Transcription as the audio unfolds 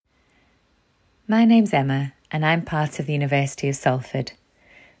My name's Emma and I'm part of the University of Salford.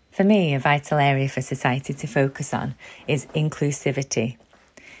 For me, a vital area for society to focus on is inclusivity.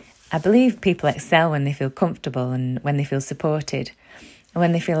 I believe people excel when they feel comfortable and when they feel supported, and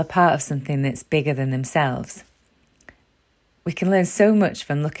when they feel a part of something that's bigger than themselves. We can learn so much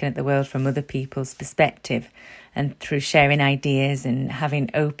from looking at the world from other people's perspective and through sharing ideas and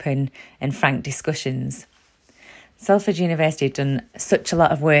having open and frank discussions. Salford University have done such a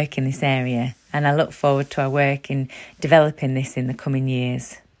lot of work in this area, and I look forward to our work in developing this in the coming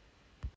years.